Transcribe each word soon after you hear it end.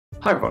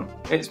Hi everyone,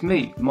 it's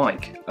me,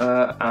 Mike,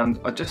 and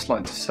I'd just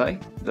like to say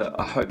that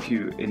I hope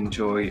you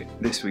enjoy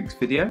this week's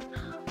video.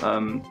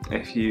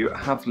 If you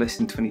have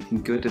listened to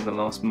anything good in the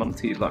last month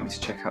that you'd like me to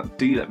check out,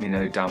 do let me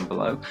know down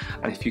below,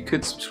 and if you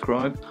could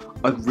subscribe,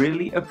 I'd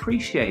really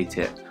appreciate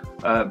it.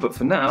 But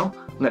for now,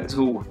 let's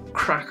all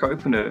crack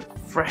open a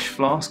fresh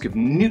flask of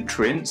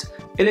nutrients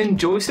and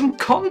enjoy some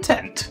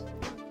content!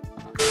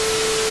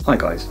 Hi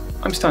guys,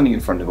 I'm standing in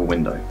front of a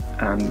window,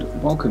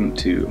 and welcome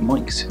to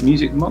Mike's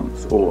Music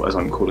Month, or as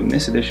I'm calling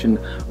this edition,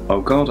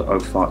 oh god, oh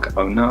fuck,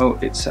 oh no,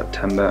 it's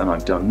September and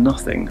I've done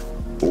nothing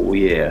all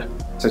year.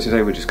 So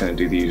today we're just going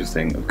to do the usual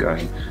thing of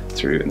going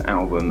through an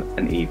album,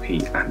 an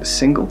EP and a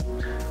single.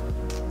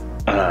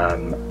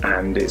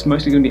 And it's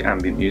mostly going to be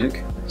ambient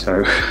music,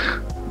 so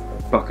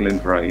buckle in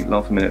for a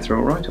laugh a minute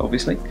thrill ride,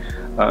 obviously.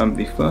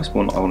 The first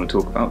one I want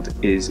to talk about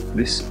is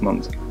this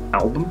month's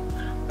album,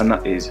 and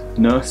that is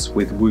Nurse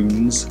with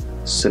Wounds'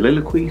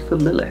 Soliloquy for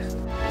Lilith.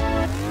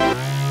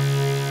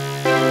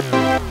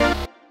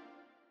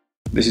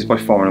 This is by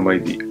far and away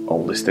the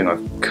oldest thing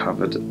I've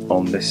covered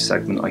on this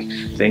segment. I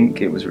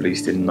think it was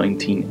released in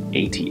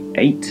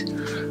 1988.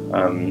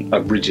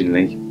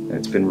 Originally,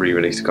 it's been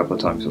re-released a couple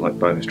of times with like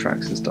bonus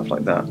tracks and stuff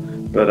like that.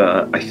 But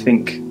I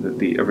think that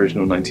the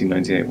original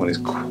 1998 one is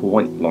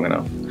quite long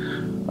enough.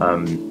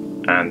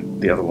 And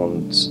the other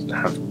ones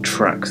have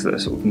tracks that are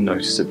sort of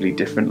noticeably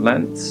different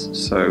lengths,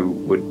 so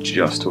we're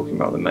just talking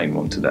about the main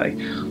one today.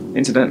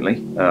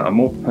 Incidentally, I'm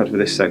more prepared for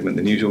this segment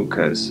than usual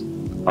because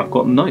I've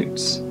got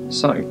notes,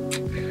 so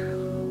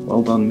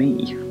well done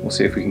me. We'll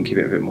see if we can keep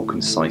it a bit more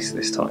concise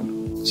this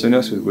time. So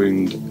Nurse with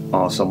Wound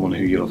are someone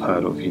who you'll have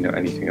heard of if you know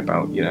anything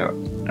about,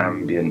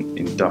 ambient,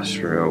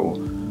 industrial,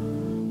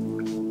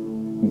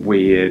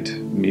 weird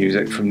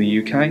music from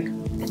the UK.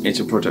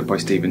 It's a project by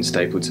Steven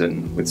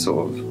Stapleton with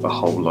sort of a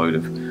whole load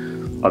of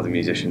other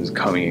musicians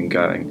coming and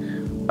going.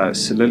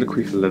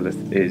 Soliloquy for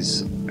Lilith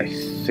is, I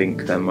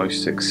think, their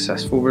most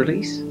successful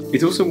release.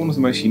 It's also one of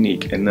the most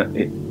unique in that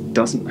it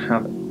doesn't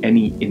have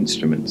any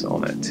instruments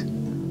on it.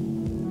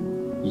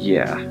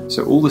 Yeah,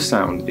 so all the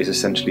sound is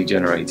essentially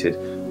generated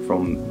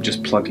from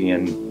just plugging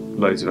in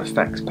loads of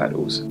effects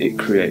pedals. It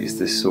creates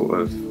this sort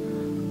of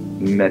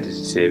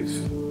meditative,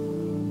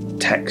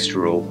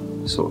 textural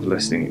sort of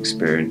listening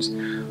experience,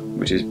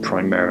 which is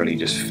primarily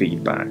just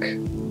feedback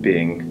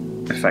being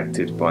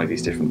affected by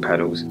these different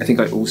pedals. I think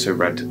I also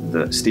read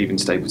that Steven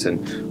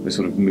Stapleton was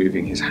sort of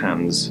moving his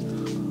hands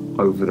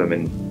over them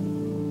in,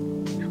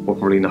 well,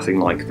 probably nothing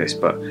like this,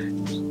 but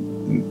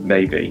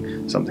maybe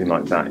something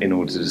like that, in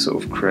order to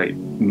sort of create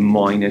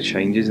minor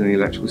changes in the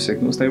electrical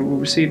signals they were all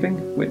receiving,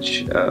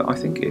 which I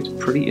think is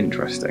pretty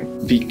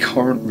interesting. The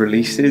current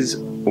releases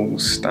all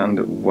stand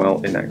at well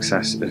in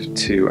excess of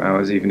 2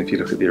 hours. Even if you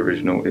look at the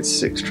original, it's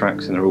 6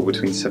 tracks and they're all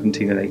between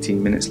 17 and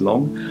 18 minutes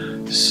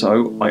long.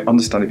 So I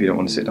understand if you don't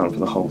want to sit down for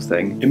the whole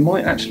thing. It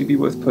might actually be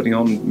worth putting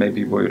on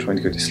maybe while you're trying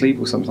to go to sleep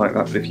or something like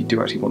that, but if you do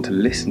actually want to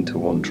listen to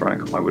one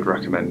track, I would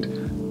recommend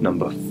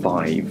number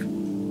 5.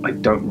 I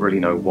don't really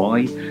know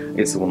why.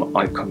 It's the one that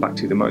I've come back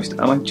to the most,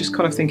 and I just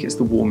kind of think it's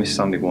the warmest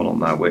sounding one on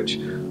there, which,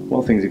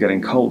 while things are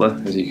getting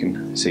colder, as you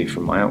can see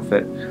from my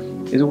outfit,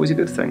 is always a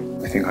good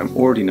thing. I think I'm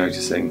already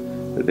noticing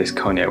that this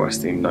Kanye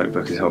West themed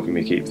notebook is helping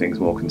me keep things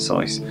more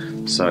concise,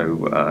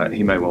 so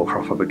he may well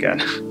crop up again.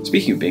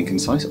 Speaking of being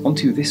concise,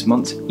 onto this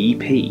month's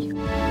EP.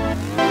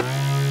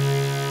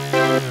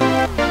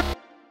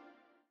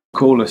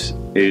 Koreless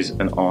is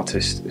an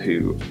artist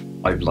who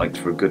I've liked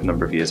for a good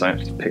number of years. I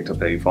actually picked up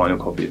a vinyl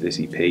copy of this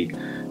EP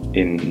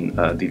in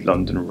the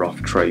London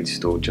Rough Trade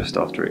store just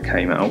after it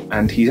came out,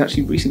 and he's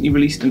actually recently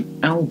released an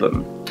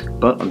album.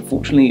 But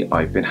unfortunately,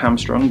 I've been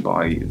hamstrung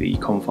by the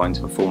confines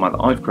of a format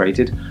that I've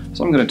created,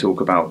 so I'm going to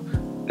talk about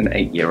an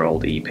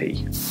 8-year-old EP.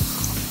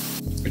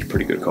 It's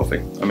pretty good coffee.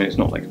 I mean, it's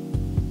not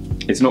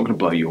going to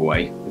blow you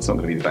away. It's not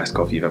going to be the best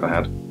coffee you've ever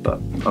had,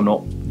 but I'm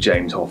not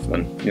James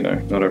Hoffman.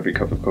 Not every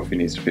cup of coffee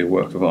needs to be a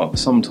work of art.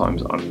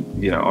 Sometimes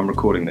I'm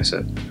recording this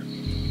at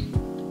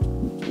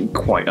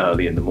quite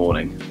early in the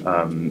morning,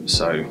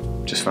 so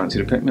just fancy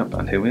to pick me up,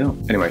 and here we are.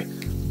 Anyway,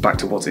 back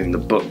to what's in the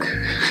book.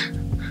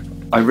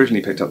 I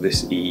originally picked up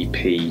this EP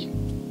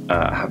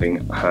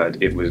having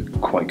heard it was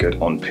quite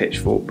good on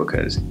Pitchfork,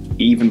 because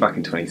even back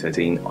in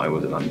 2013 I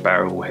was an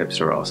unbearable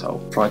hipster arsehole.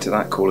 Prior to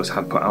that, Koreless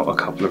had put out a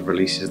couple of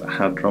releases that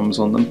had drums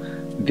on them.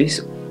 This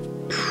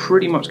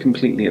pretty much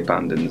completely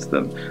abandons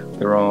them.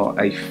 There are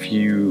a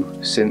few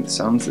synth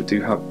sounds that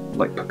do have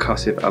like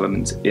percussive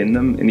elements in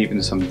them, and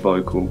even some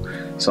vocal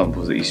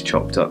samples that he's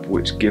chopped up,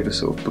 which give a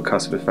sort of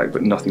percussive effect,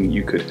 but nothing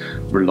you could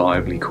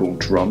reliably call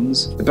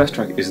drums. The best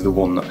track is the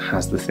one that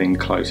has the thing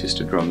closest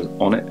to drums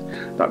on it,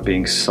 that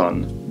being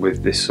Sun,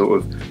 with this sort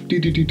of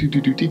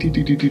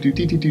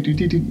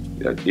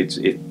it's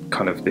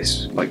kind of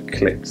this like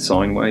clipped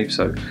sine wave,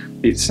 so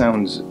it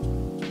sounds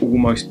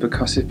almost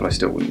percussive, but I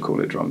still wouldn't call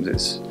it drums.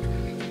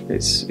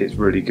 It's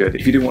really good.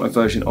 If you do want a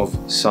version of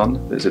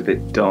Sun that's a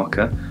bit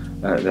darker,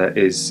 there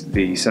is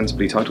the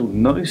sensibly titled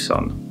No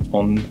Sun,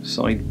 on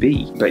side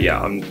B. But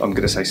yeah, I'm going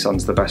to say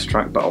Sun's the best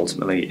track, but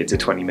ultimately it's a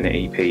 20-minute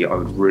EP. I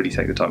would really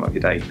take the time out of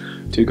your day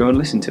to go and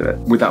listen to it.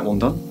 With that one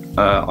done,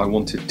 I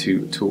wanted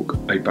to talk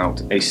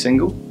about a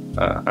single.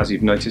 As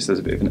you've noticed, there's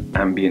a bit of an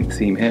ambient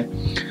theme here,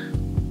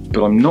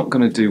 but I'm not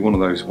going to do one of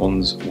those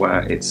ones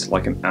where it's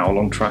like an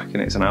hour-long track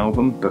and it's an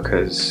album,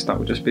 because that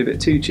would just be a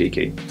bit too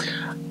cheeky.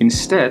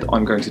 Instead,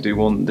 I'm going to do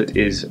one that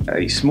is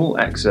a small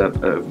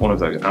excerpt of one of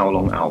those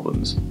hour-long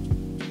albums.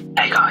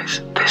 Hey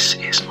guys, this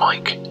is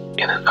Mike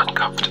in an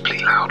uncomfortably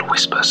loud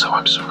whisper, so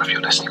I'm sorry if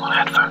you're listening on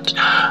headphones.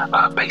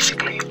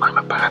 Basically, I'm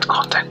a bad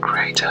content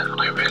creator, and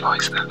I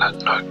realised that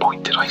at no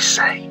point did I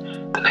say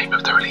the name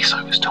of the release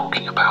I was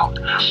talking about.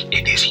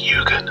 It is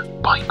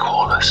Yugen by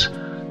Koreless,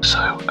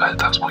 so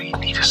that's what you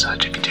need to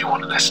search if you do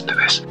want to listen to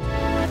this.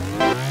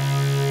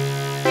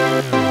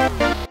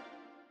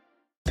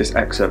 This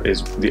excerpt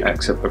is the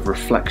excerpt of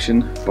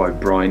Reflection by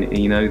Brian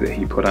Eno that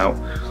he put out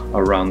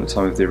around the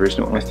time of the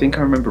original. And I think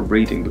I remember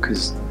reading,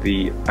 because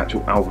the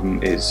actual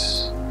album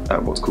is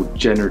what's called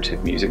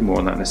generative music, more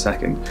on that in a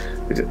second,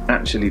 that it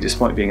actually,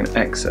 despite being an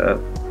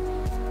excerpt,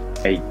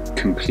 a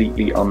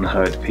completely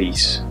unheard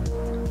piece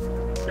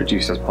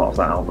produced as part of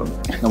that album.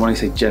 Now when I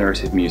say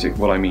generative music,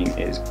 what I mean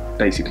is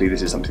basically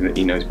this is something that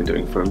Eno's been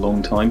doing for a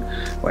long time,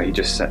 where he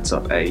just sets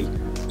up a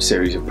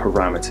series of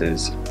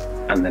parameters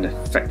and then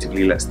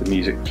effectively lets the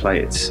music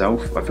play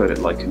itself. I've heard it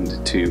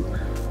likened to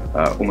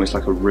almost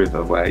like a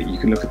river, where you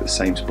can look at the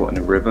same spot in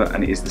a river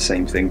and it is the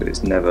same thing, but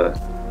it's never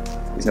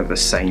the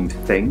same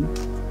thing.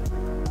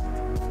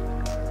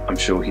 I'm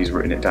sure he's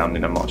written it down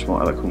in a much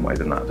more eloquent way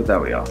than that, but there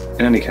we are.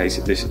 In any case,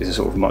 this is a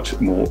sort of much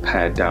more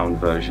pared down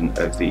version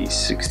of the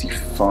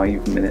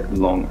 65-minute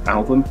long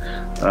album.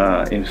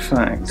 In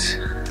fact,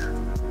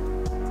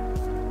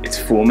 it's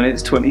 4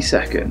 minutes 20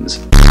 seconds.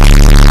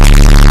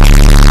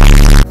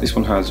 This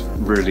one has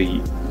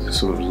really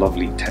sort of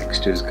lovely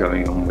textures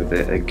going on with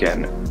it.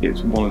 Again,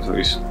 it's one of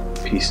those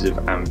pieces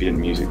of ambient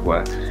music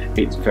where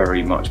it's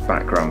very much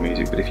background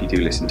music, but if you do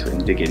listen to it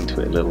and dig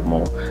into it a little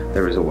more,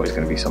 there is always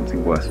going to be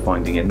something worth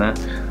finding in there.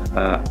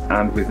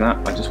 And with that,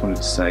 I just wanted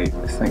to say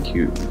thank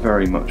you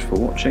very much for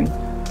watching.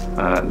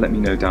 Let me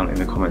know down in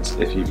the comments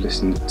if you've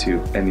listened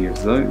to any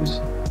of those,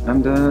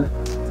 and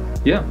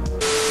yeah.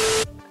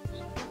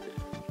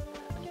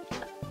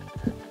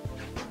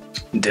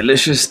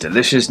 Delicious,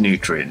 delicious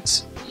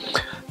nutrients.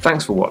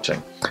 Thanks for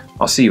watching.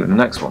 I'll see you in the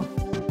next one.